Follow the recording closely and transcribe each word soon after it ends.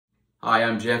Hi,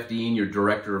 I'm Geoff Dean, your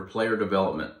Director of Player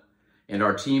Development, and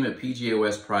our team at PGA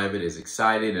West Private is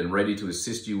excited and ready to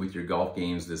assist you with your golf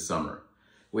games this summer.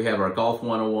 We have our Golf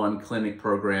 101 Clinic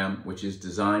program, which is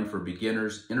designed for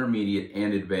beginners, intermediate,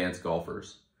 and advanced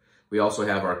golfers. We also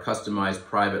have our customized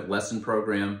private lesson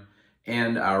program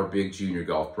and our big junior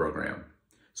golf program.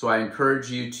 So I encourage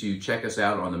you to check us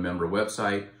out on the member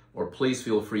website, or please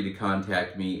feel free to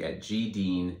contact me at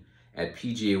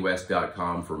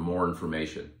gdean@pgawest.com for more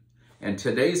information. And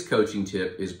today's coaching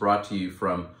tip is brought to you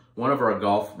from one of our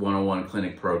Golf 101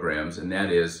 Clinic programs, and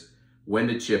that is when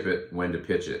to chip it, when to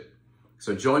pitch it.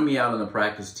 So join me out on the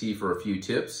practice tee for a few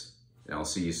tips, and I'll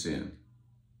see you soon.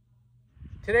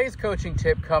 Today's coaching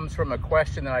tip comes from a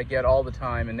question that I get all the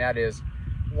time, and that is,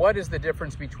 what is the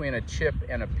difference between a chip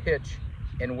and a pitch,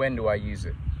 and when do I use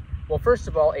it? Well, first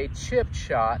of all, a chipped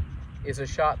shot is a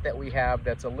shot that we have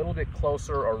that's a little bit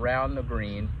closer around the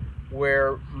green,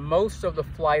 where most of the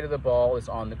flight of the ball is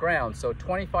on the ground. So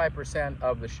 25%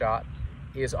 of the shot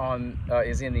is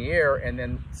in the air, and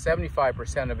then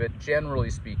 75% of it, generally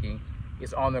speaking,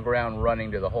 is on the ground running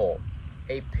to the hole.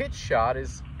 A pitch shot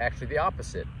is actually the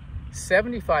opposite.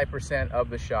 75% of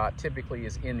the shot typically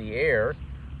is in the air,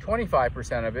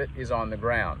 25% of it is on the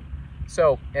ground.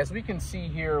 So as we can see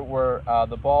here, where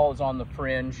the ball is on the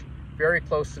fringe, very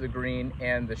close to the green,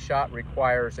 and the shot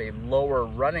requires a lower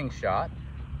running shot,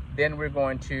 then we're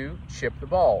going to chip the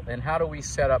ball. And how do we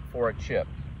set up for a chip?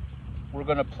 We're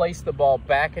going to place the ball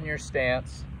back in your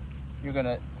stance. You're going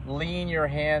to lean your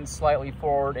hands slightly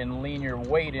forward and lean your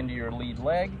weight into your lead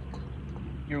leg.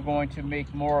 You're going to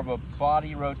make more of a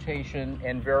body rotation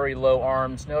and very low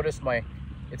arms. Notice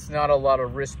it's not a lot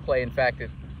of wrist play. In fact,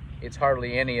 it's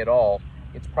hardly any at all.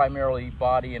 It's primarily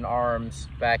body and arms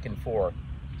back and forth.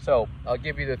 So I'll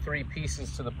give you the three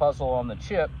pieces to the puzzle on the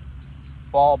chip.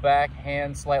 Ball back,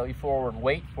 hands slightly forward,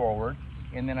 weight forward,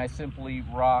 and then I simply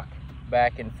rock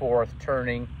back and forth,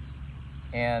 turning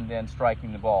and then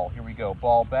striking the ball. Here we go.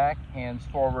 Ball back, hands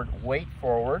forward, weight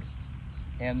forward,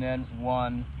 and then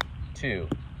 1, 2.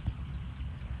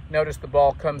 Notice the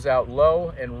ball comes out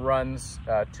low and runs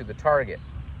to the target.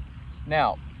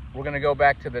 Now, we're going to go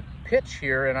back to the pitch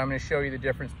here, and I'm going to show you the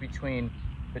difference between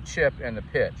the chip and the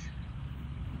pitch.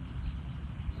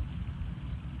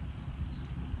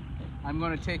 I'm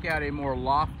going to take out a more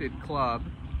lofted club,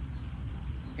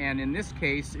 and in this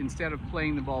case, instead of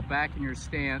playing the ball back in your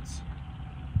stance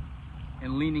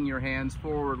and leaning your hands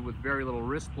forward with very little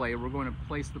wrist play, we're going to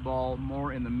place the ball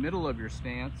more in the middle of your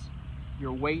stance.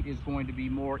 Your weight is going to be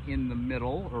more in the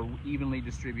middle or evenly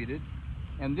distributed,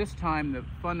 and this time the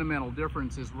fundamental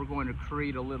difference is we're going to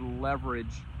create a little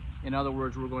leverage. In other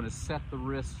words, we're going to set the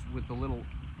wrists with a little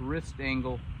wrist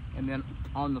angle, and then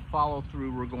on the follow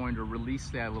through we're going to release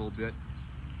that a little bit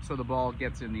so the ball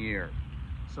gets in the air.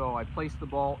 So I place the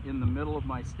ball in the middle of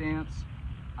my stance.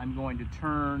 I'm going to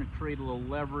turn, create a little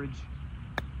leverage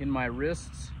in my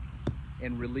wrists,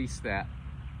 and release that,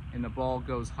 and the ball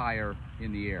goes higher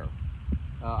in the air.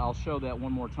 I'll show that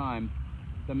one more time.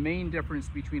 The main difference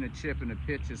between a chip and a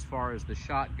pitch as far as the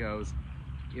shot goes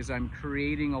is I'm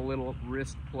creating a little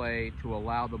wrist play to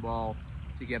allow the ball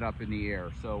to get up in the air.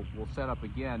 So we'll set up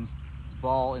again,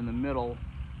 ball in the middle,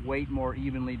 weight more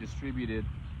evenly distributed,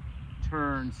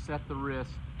 turn, set the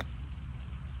wrist,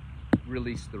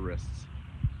 release the wrists.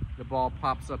 The ball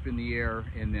pops up in the air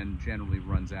and then generally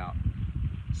runs out.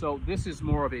 So this is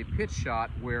more of a pitch shot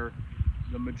where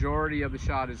the majority of the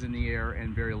shot is in the air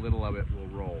and very little of it will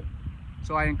roll.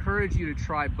 So I encourage you to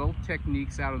try both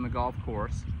techniques out on the golf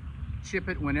course. Chip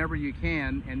it whenever you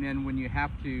can, and then when you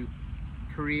have to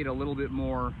create a little bit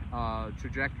more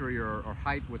trajectory or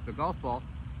height with the golf ball,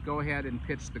 go ahead and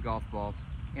pitch the golf ball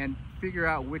and figure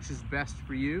out which is best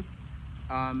for you.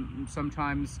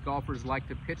 Sometimes golfers like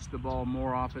to pitch the ball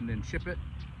more often than chip it,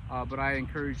 but I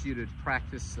encourage you to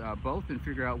practice both and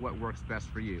figure out what works best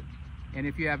for you. And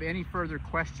if you have any further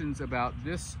questions about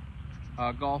this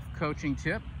golf coaching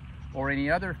tip or any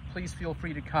other, please feel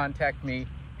free to contact me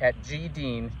at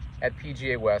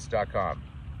gdean@pgawest.com.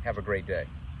 Have a great day.